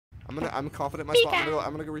I'm confident in my spot.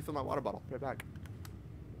 I'm gonna go refill my water bottle. Right back.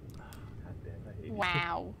 God damn, I hate you.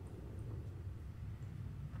 Wow.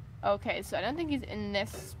 Okay, so I don't think he's in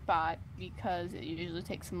this spot because it usually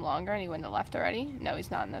takes him longer, and he went to the left already. No,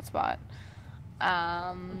 he's not in that spot.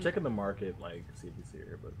 I'm checking the market, like, see if he's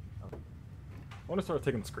here, but I want to start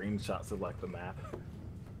taking screenshots of like the map.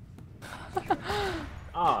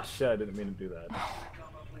 Ah, shit! I didn't mean to do that.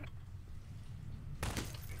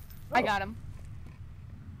 I got him.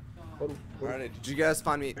 Alright, did you guys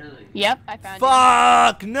find me? Yep, I found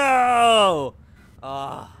Fuck no!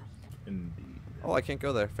 Ah. Indeed. Oh, I can't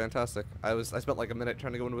go there. Fantastic. I spent like a minute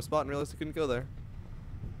trying to go into a spot and realized I couldn't go there.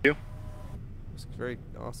 You? It's very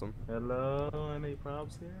awesome. Hello, any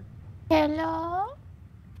props here? you. Hello?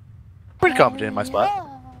 Pretty confident in my spot.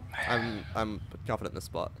 I'm confident in this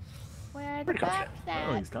spot. Where the Pretty confident. fuck's Oh,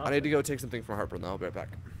 that? he's confident. I need to go take something from Harper, though. I'll be right back.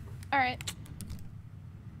 Alright.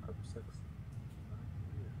 Up 6.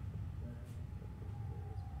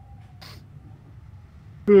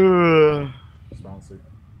 Sponsored.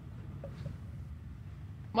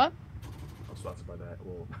 What? I'm sponsored by that.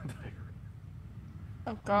 Well,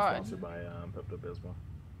 Oh I'm god. sponsored by Pepto-Bismol.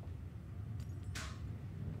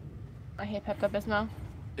 I hate Pepto-Bismol.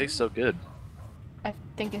 Tastes so good. I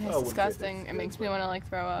think it is Oh, I wouldn't say disgusting. tastes It good, makes me but- want to like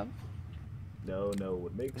throw up. No,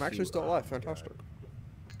 what makes I'm actually you, still alive. Fantastic.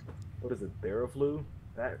 What is it? Theraflu?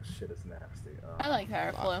 That shit is nasty. I like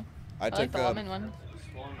Theraflu. I I took like the lemon one.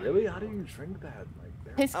 Really? How do you drink that?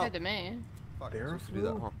 Like, Tastes Oh. good to me. Fuck, I was supposed to do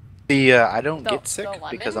that, huh? The I don't The- get sick the lemon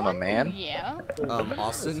because I'm a one? man. Yeah.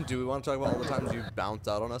 Austin, do we want to talk about all the times you bounced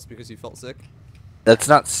out on us because you felt sick? That's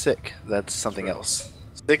not sick. That's something else.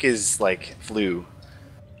 Sick is like flu.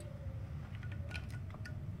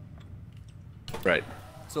 Right.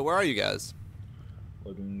 So where are you guys?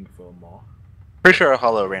 Looking for a mall. Pretty sure a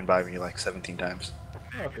hollow ran by me like 17 times.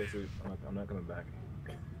 Oh, okay, sweet. I'm not coming back.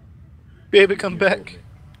 Baby, come You told back. me.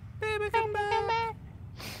 Baby, come back.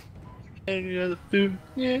 Any other food?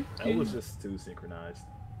 Yeah. That was just too synchronized.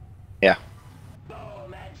 Yeah.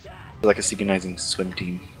 Like a synchronizing swim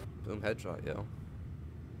team. Boom, headshot, yo.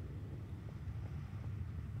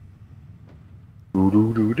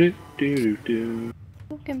 Do-do-do-do-do-do.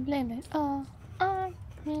 You can blame it all on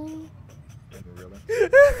me. Really?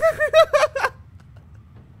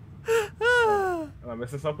 Am I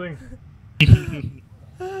missing something?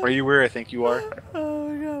 Are you where I think you are? Oh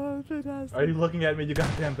my god, that was fantastic. Are you looking at me, you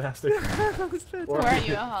goddamn bastard? That was fantastic. Where are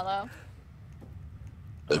you, Hollow?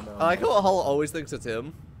 I like how Hull always thinks it's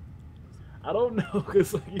him. I don't know,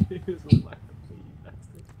 because like, he was like, you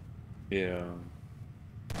bastard. Yeah.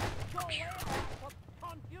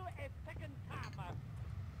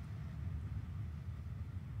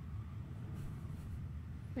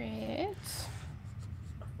 Fritz,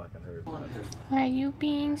 I fucking heard that. are you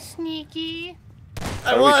being sneaky?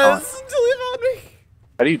 I do we was until he found me.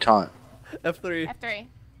 How do you taunt? F3. F3.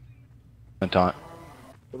 A taunt.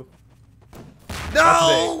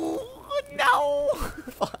 No! No!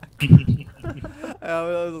 Fuck.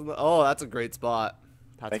 Oh, that's a great spot.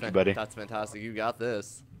 That's Thank you, buddy. That's fantastic. You got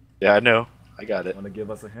this. Yeah, I know. I got it. Want to give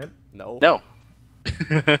us a hint? No. No.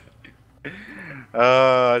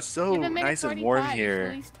 It's so Give him minute nice and 45, warm you should here.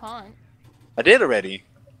 At least taunt. I did already.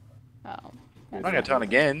 Oh. I'm not gonna taunt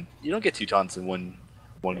again. You don't get 2 taunts in one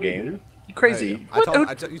Yeah, game. you do. You crazy. I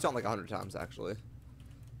taunt, you taunt like 100 times, actually.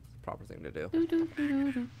 Proper thing to do.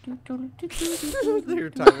 Your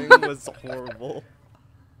timing was horrible.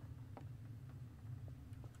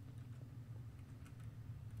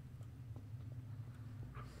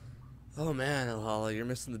 Oh man, Alhala, you're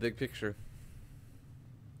missing the big picture.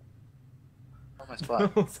 Oh, my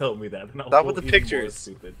spot. Don't tell me that. Then I'll Stop with feel the even more pictures.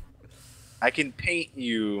 Stupid. I can paint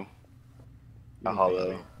you a can hollow.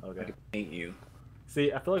 paint me. I Okay. can paint you.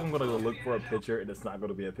 See, I feel like I'm gonna go look for a picture, and it's not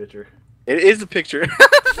gonna be a picture. It is a picture.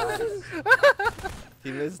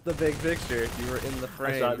 He missed the big picture. You were in the I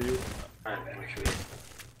frame. shot you.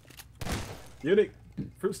 Unique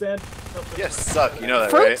fruit stand. Oh, You guys suck. You know that,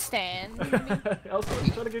 Fruit right? stand. I was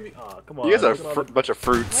trying to give you. Oh, come on. You guys are look at all a bunch of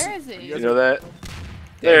fruits. Where is he? You know that?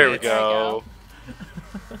 There we it. go.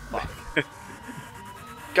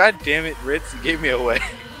 God damn it, Ritz, you gave me away.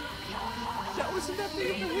 That was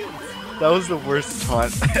nothing. That was the worst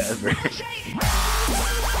taunt ever.